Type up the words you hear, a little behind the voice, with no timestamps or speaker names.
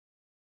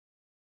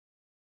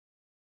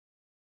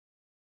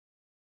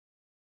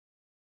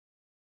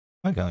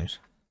Hi guys,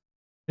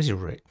 this is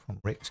Rick from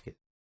Rick's Kit.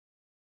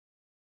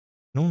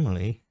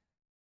 Normally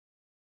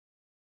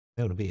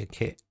there would be a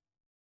kit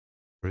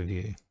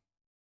review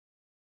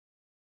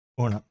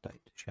or an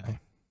update to show.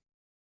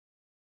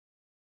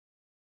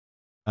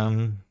 But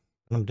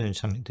I'm doing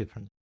something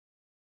different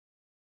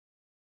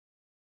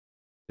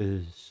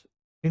because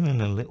I'm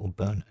feeling a little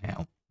burnt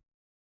out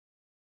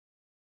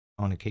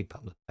trying to keep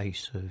up the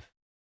pace of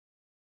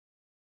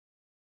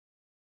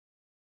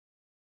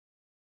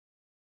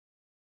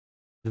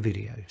the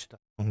video stuff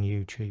on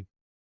YouTube.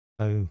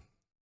 So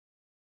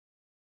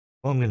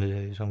what I'm going to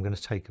do is I'm going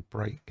to take a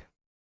break,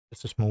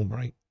 just a small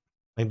break,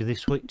 maybe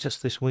this week,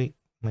 just this week,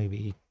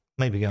 maybe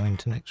go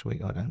into next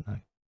week, I don't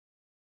know.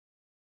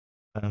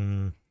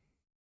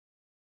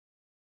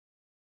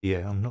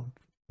 Yeah, I'm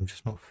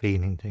just not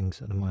feeling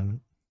things at the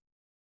moment.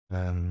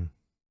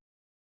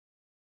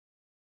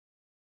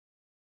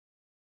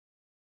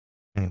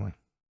 Anyway,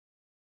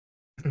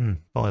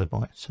 by the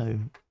by, so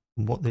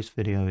what this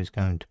video is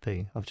going to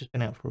be, I've just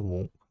been out for a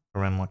walk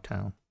around my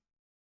town,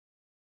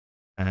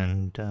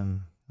 and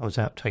I was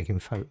out taking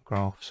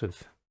photographs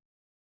of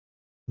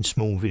and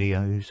small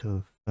videos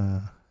of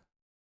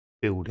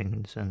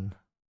buildings and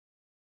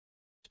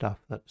stuff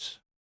that's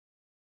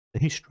the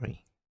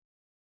history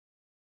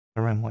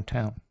around my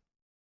town.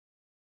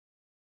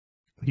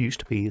 It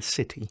used to be a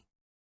city,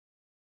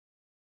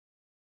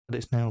 but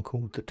it's now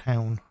called the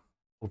town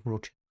of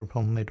Rochester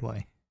upon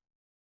Medway.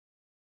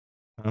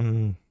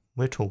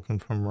 We're talking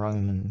from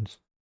Romans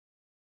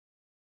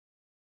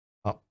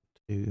up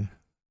to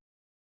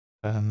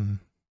Cold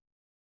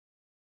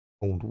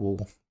War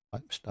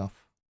type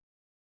stuff.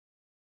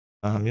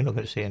 You're not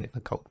going to see any of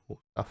the Cold War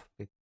stuff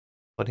because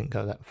I didn't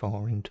go that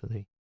far into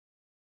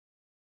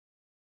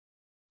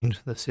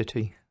the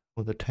city,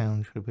 or the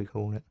town should we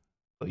call it,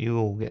 but you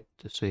all get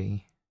to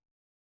see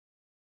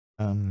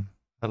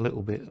a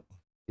little bit of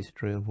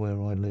history of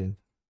where I live,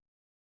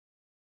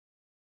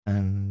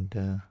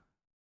 and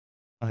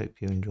I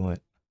hope you enjoy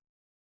it.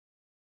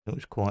 It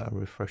was quite a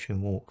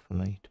refreshing walk for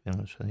me, to be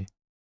honest with you.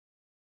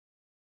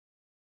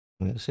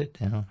 I'm going to sit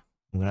down,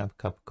 I'm going to have a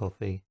cup of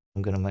coffee,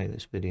 I'm going to make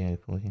this video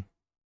for you,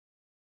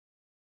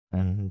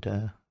 and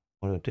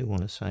what I do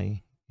want to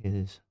say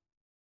is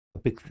a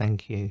big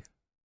thank you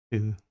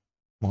to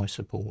my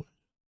supporters,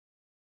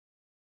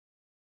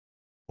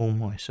 all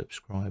my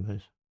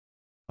subscribers.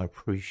 I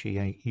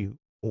appreciate you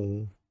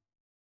all.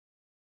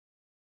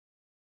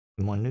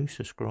 And my new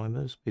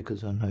subscribers,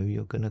 because I know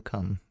you're going to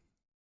come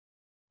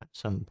at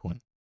some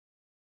point.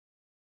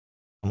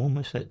 I'm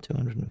almost at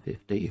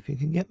 250. If you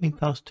can get me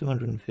past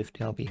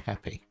 250, I'll be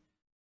happy.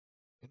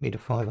 Get me to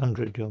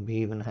 500, you'll be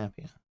even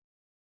happier.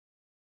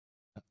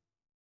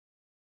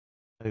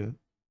 So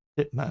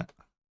sit back.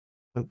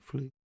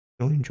 Hopefully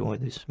you'll enjoy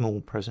this small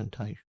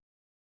presentation.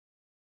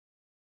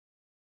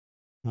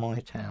 My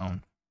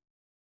town,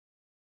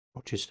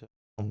 Rochester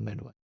on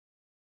Medway,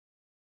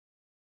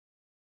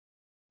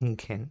 in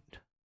Kent.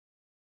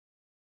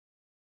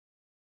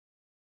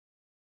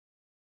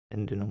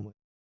 Ending on.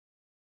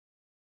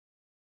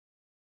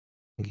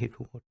 Thank you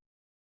for watching,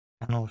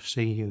 and I'll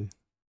see you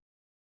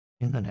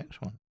in the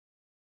next one.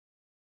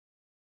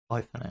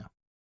 Bye for now.